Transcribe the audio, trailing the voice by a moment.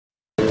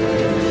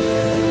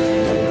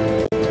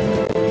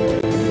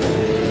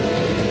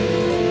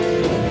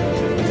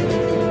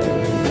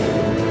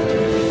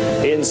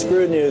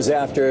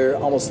after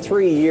almost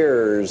 3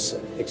 years,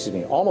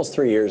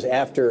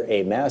 after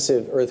a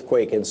massive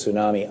earthquake and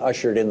tsunami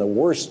ushered in the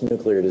worst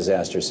nuclear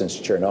disaster since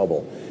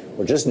Chernobyl.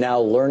 We're just now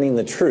learning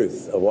the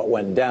truth of what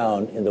went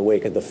down in the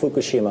wake of the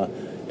Fukushima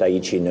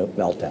Daiichi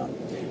meltdown.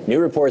 New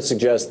reports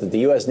suggest that the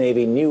U.S.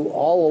 Navy knew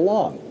all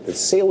along that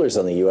sailors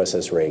on the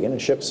USS Reagan, a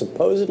ship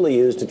supposedly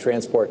used to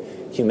transport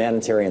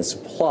humanitarian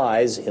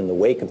supplies in the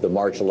wake of the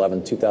March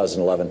 11,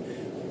 2011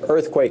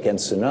 earthquake and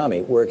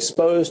tsunami, were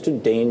exposed to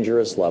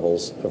dangerous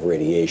levels of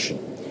radiation.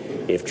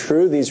 If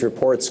true, these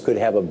reports could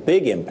have a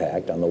big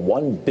impact on the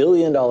 $1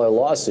 billion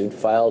lawsuit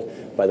filed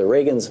by the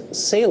Reagan's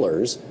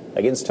sailors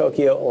against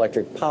Tokyo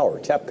Electric Power,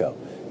 TEPCO,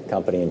 the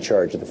company in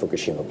charge of the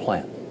Fukushima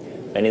plant.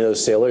 Many of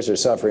those sailors are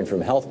suffering from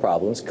health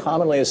problems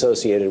commonly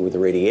associated with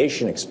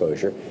radiation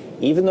exposure,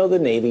 even though the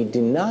Navy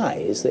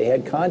denies they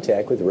had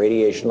contact with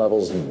radiation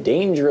levels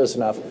dangerous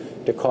enough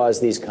to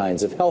cause these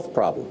kinds of health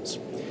problems.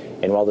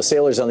 And while the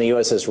sailors on the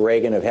USS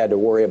Reagan have had to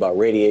worry about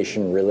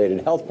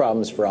radiation-related health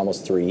problems for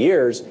almost 3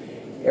 years,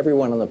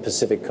 everyone on the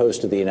Pacific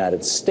coast of the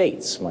United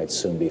States might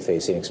soon be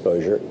facing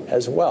exposure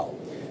as well.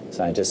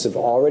 Scientists have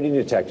already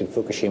detected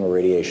Fukushima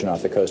radiation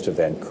off the coast of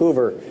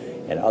Vancouver,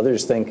 and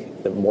others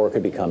think that more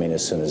could be coming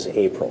as soon as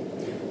April.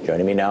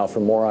 Joining me now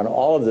for more on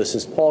all of this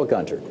is Paul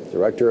Gunter,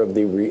 Director of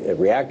the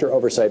Reactor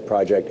Oversight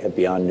Project at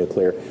Beyond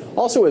Nuclear.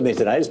 Also with me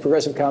tonight is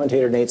progressive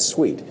commentator Nate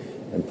Sweet.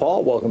 And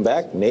Paul, welcome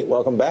back. Nate,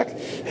 welcome back.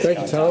 Thank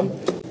you, Tom.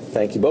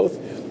 Thank you both.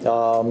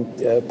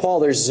 Paul,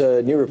 there's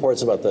new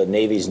reports about the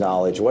Navy's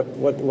knowledge.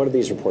 What do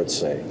these reports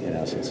say, in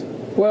essence?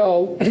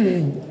 Well,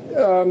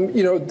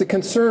 you know, the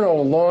concern all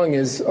along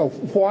is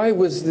why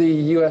was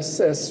the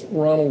USS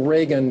Ronald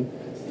Reagan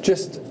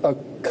just a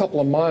couple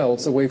of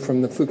miles away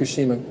from the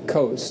Fukushima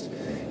coast?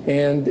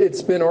 And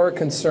it's been our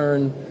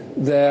concern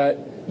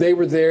that they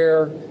were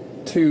there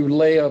to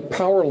lay a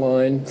power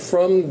line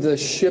from the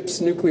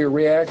ship's nuclear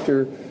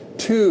reactor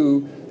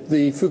to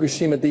the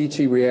Fukushima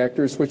Daiichi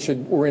reactors, which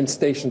were in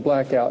station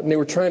blackout, and they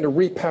were trying to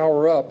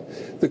repower up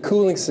the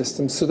cooling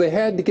system. So they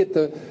had to get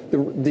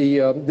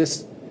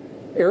this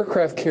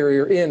aircraft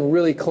carrier in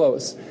really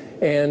close,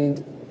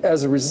 and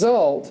as a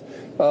result,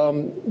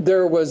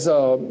 there were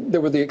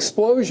the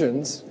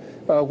explosions,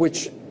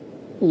 which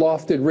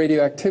lofted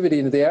radioactivity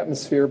into the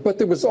atmosphere, but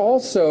there was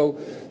also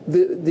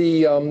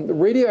the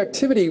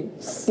radioactivity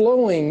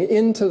flowing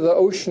into the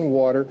ocean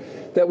water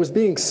that was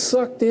being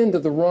sucked into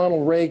the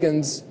Ronald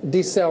Reagan's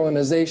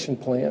desalination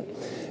plant.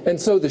 And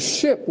so the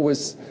ship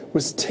was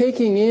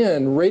taking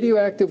in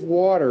radioactive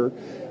water,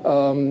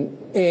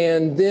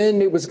 and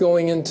then it was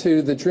going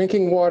into the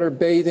drinking water,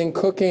 bathing,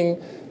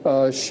 cooking,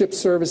 ship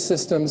service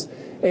systems,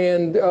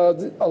 and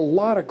a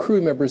lot of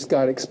crew members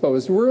got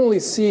exposed. We're only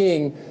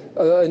seeing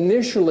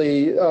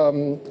initially,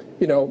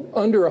 you know,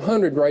 under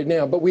 100 right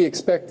now, but we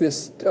expect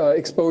this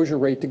exposure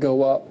rate to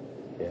go up.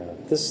 Yeah,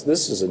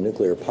 this is a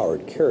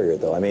nuclear-powered carrier,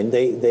 though. I mean,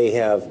 they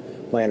have,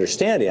 my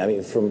understanding, I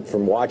mean,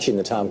 from watching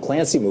the Tom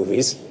Clancy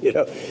movies, you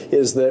know,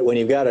 is that when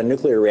you've got a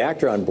nuclear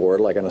reactor on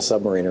board, like on a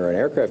submarine or an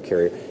aircraft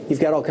carrier, you've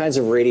got all kinds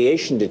of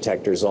radiation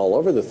detectors all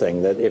over the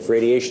thing, that if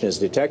radiation is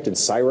detected,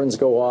 sirens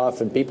go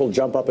off and people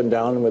jump up and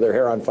down with their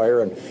hair on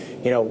fire. And,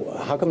 you know,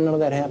 how come none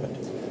of that happened?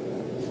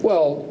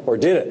 Well, or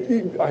did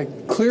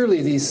it?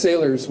 Clearly, these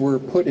sailors were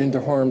put into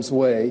harm's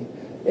way,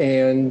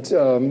 and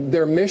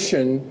their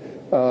mission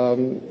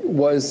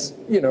was,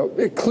 you know,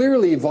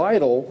 clearly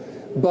vital.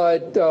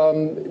 But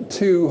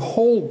to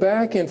hold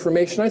back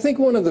information, I think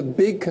one of the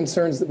big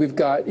concerns that we've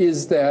got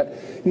is that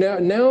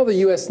now the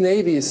U.S.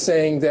 Navy is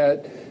saying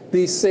that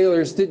these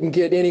sailors didn't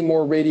get any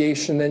more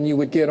radiation than you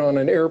would get on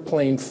an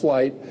airplane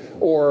flight,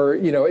 or,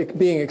 you know,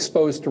 being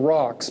exposed to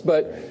rocks.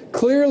 But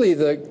clearly,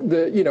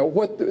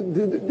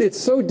 it's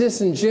so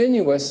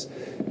disingenuous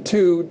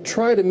to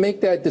try to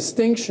make that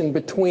distinction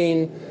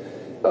between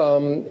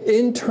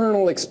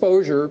internal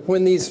exposure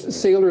when these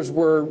sailors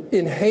were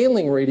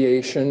inhaling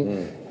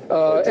radiation.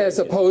 As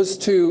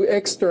opposed to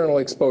external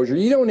exposure.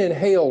 You don't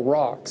inhale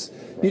rocks.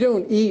 You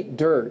don't eat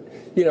dirt.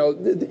 You know,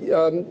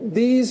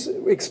 these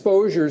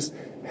exposures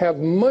have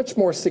much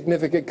more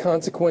significant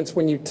consequence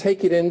when you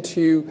take it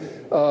into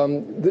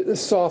the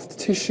soft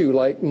tissue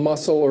like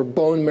muscle or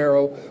bone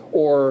marrow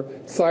or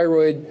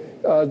thyroid.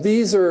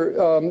 These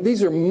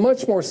are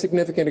much more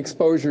significant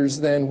exposures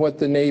than what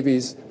the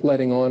Navy's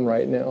letting on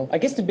right now. I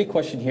guess the big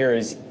question here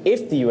is,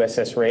 if the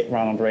USS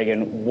Ronald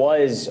Reagan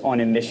was on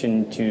a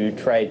mission to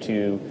try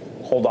to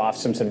hold off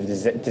some sort of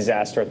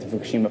disaster at the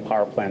Fukushima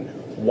power plant,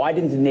 why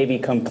didn't the Navy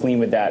come clean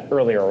with that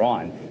earlier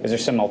on? Is there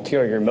some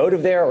ulterior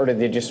motive there, or did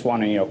they just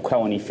want to, you know,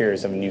 quell any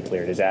fears of a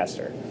nuclear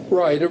disaster?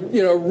 Right.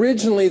 You know,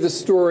 originally the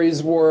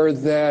stories were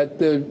that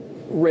the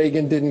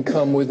Reagan didn't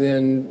come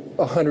within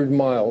 100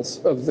 miles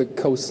of the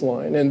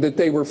coastline, and that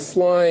they were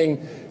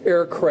flying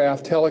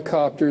aircraft,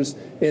 helicopters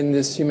in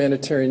this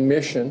humanitarian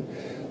mission.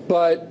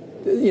 But,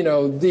 you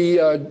know,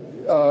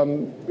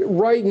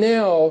 right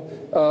now,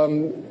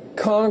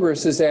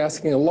 Congress is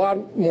asking a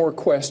lot more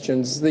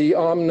questions. The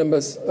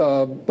omnibus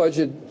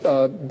budget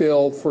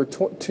bill for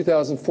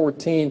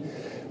 2014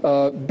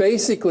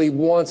 basically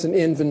wants an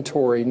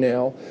inventory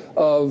now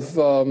of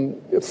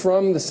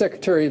from the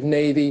Secretary of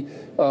Navy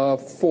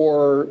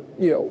for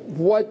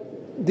what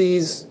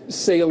these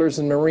sailors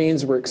and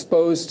Marines were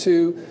exposed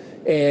to,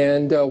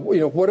 and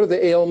what are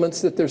the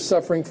ailments that they're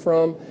suffering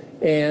from,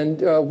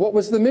 and what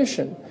was the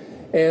mission.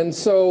 And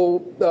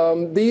so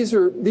these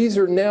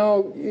are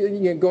now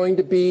going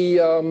to be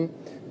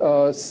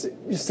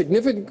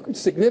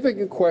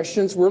significant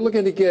questions. We're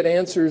looking to get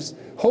answers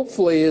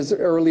hopefully as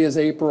early as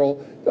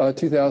April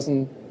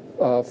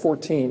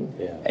 2014.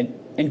 Yeah.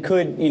 And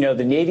could,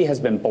 the Navy has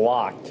been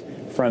blocked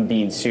from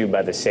being sued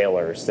by the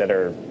sailors that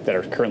are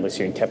currently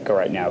suing TEPCO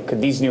right now.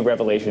 Could these new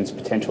revelations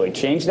potentially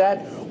change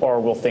that, or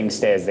will things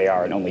stay as they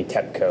are and only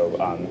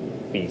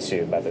TEPCO be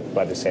sued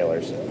by the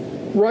sailors?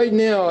 Right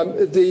now,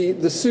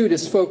 the suit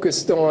is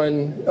focused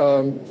on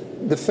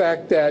the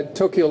fact that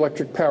Tokyo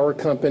Electric Power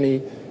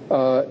Company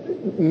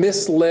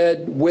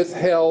misled,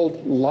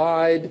 withheld,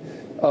 lied,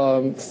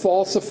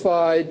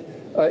 falsified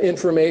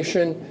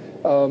information.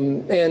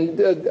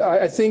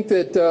 I think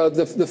that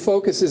the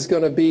focus is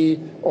going to be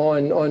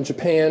on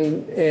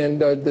Japan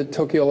and the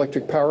Tokyo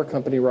Electric Power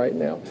Company right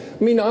now.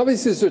 I mean,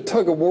 obviously there's a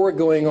tug of war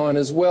going on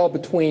as well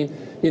between,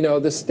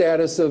 the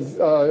status of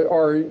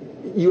our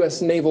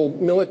U.S. naval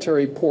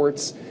military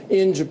ports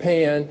in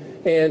Japan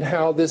and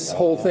how this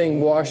whole thing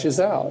washes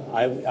out.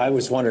 I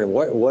was wondering,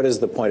 what is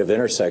the point of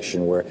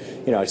intersection where,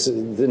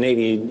 the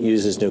Navy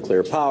uses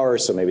nuclear power,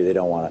 so maybe they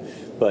don't want to,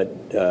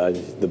 but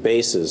the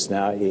bases,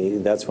 now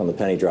that's when the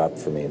penny dropped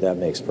for me. That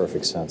makes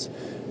perfect sense.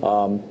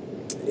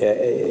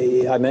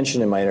 I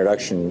mentioned in my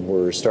introduction,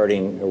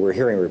 we're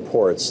hearing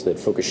reports that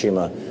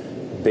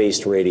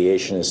Fukushima-based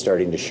radiation is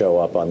starting to show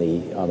up on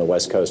the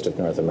west coast of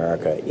North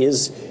America.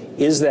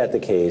 Is that the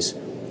case?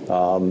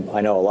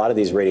 I know a lot of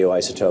these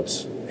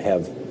radioisotopes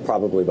have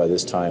probably by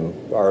this time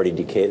already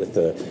decayed.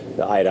 The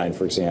iodine,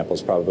 for example,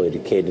 is probably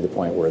decayed to the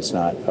point where it's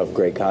not of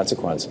great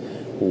consequence.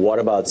 What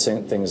about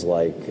things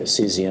like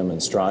cesium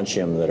and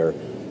strontium that are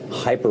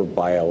hyper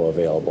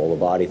bioavailable? The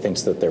body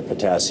thinks that they're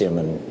potassium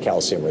and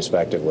calcium,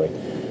 respectively.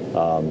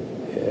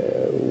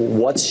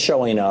 What's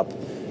showing up?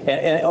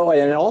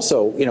 And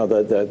also,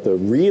 the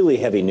really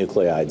heavy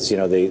nuclides,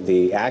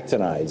 the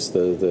actinides,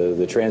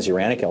 the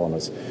transuranic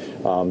elements,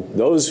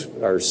 those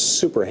are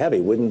super heavy.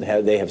 Wouldn't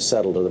they have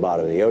settled to the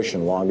bottom of the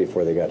ocean long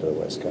before they got to the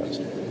West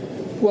Coast?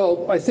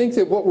 Well, I think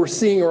that what we're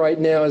seeing right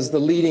now is the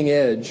leading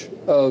edge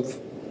of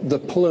the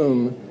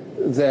plume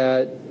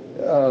that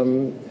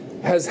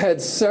has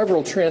had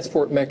several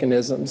transport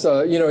mechanisms.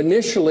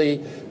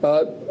 Initially,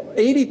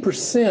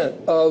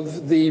 80%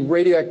 of the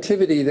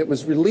radioactivity that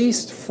was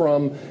released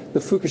from the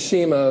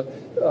Fukushima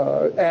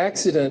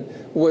accident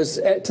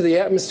was to the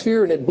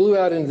atmosphere, and it blew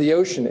out into the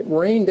ocean. It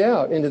rained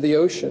out into the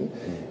ocean.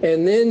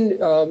 And then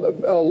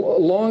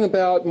along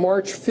about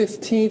March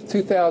 15th,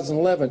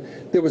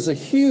 2011, there was a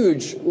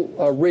huge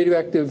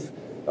radioactive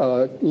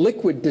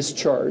liquid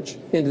discharge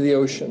into the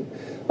ocean.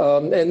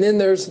 And then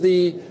there's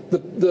the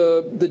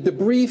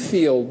debris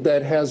field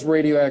that has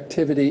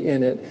radioactivity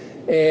in it.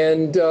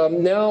 And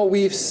now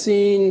we've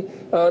seen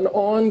an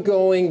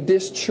ongoing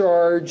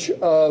discharge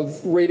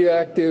of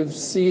radioactive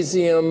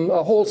cesium,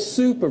 a whole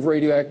soup of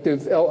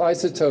radioactive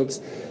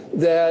isotopes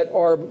that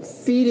are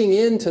feeding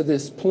into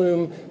this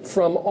plume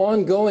from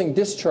ongoing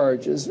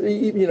discharges.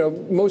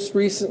 Most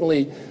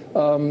recently,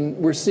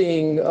 we're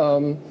seeing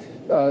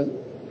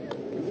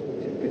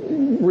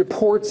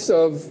reports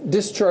of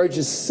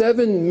discharges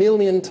 7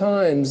 million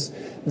times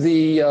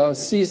the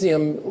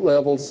cesium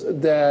levels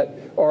that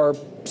are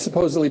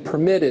supposedly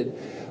permitted,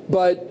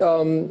 but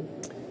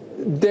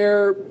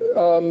they're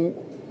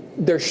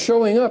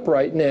showing up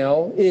right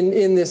now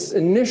in this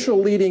initial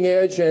leading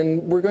edge,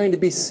 and we're going to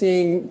be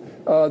seeing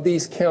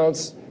these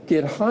counts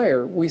get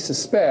higher, we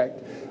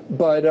suspect.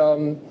 But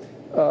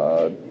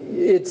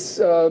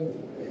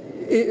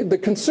the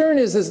concern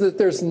is that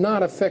there's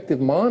not effective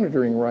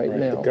monitoring right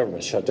now. The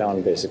government shut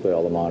down basically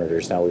all the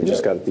monitors. Now we've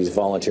just got these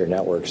volunteer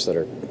networks that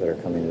are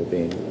coming to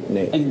being.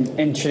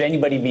 And should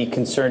anybody be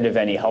concerned of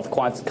any health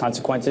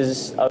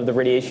consequences of the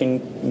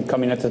radiation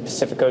coming into the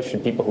Pacific Ocean?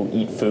 Should people who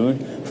eat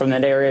food from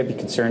that area be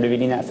concerned of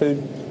eating that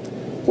food?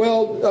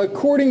 Well,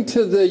 according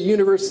to the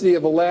University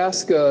of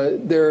Alaska,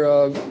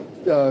 their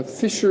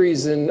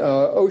Fisheries and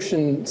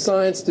Ocean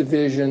Science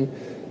Division,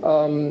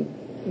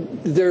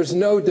 there's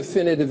no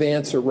definitive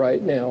answer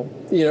right now.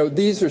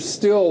 These are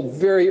still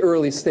very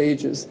early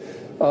stages.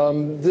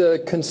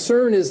 The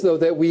concern is, though,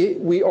 that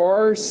we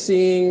are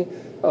seeing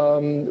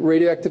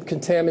radioactive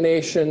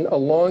contamination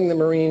along the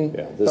marine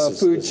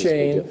food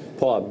chain.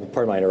 Paul,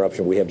 pardon my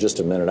interruption. We have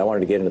just a minute. I wanted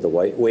to get into the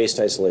waste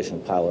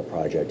isolation pilot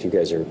project. You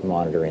guys are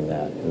monitoring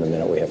that in the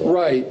minute we have left.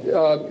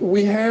 Right.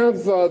 We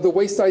have the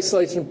waste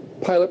isolation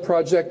pilot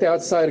project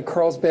outside of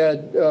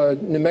Carlsbad,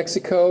 New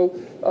Mexico.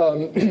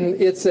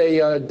 It's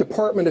a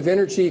Department of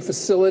Energy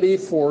facility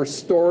for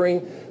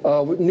storing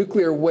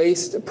nuclear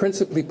waste,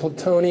 principally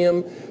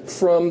plutonium,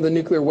 from the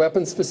nuclear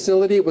weapons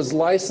facility. It was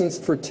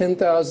licensed for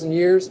 10,000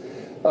 years,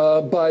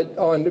 but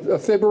on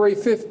February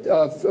 5th,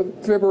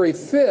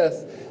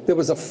 there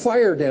was a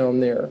fire down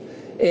there.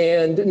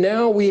 And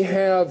now we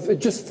have,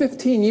 just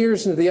 15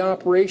 years into the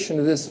operation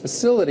of this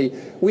facility,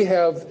 we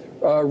have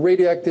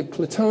radioactive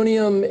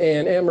plutonium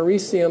and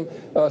americium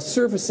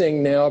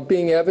surfacing now,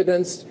 being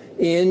evidenced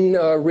in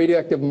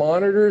radioactive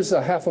monitors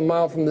a half a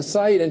mile from the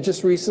site, and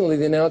just recently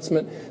the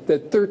announcement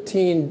that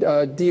 13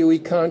 DOE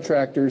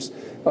contractors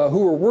who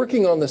were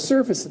working on the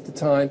surface at the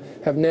time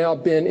have now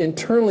been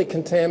internally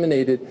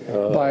contaminated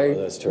by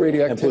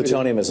radioactivity. And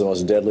plutonium is the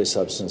most deadly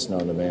substance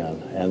known to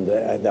man, and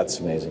that's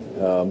amazing.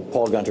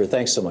 Paul Gunter,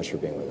 thanks so much for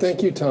being with us.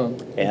 Thank you, Tom.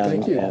 And,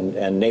 Thank you.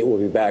 And Nate will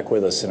be back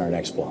with us in our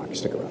next block.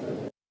 Stick around.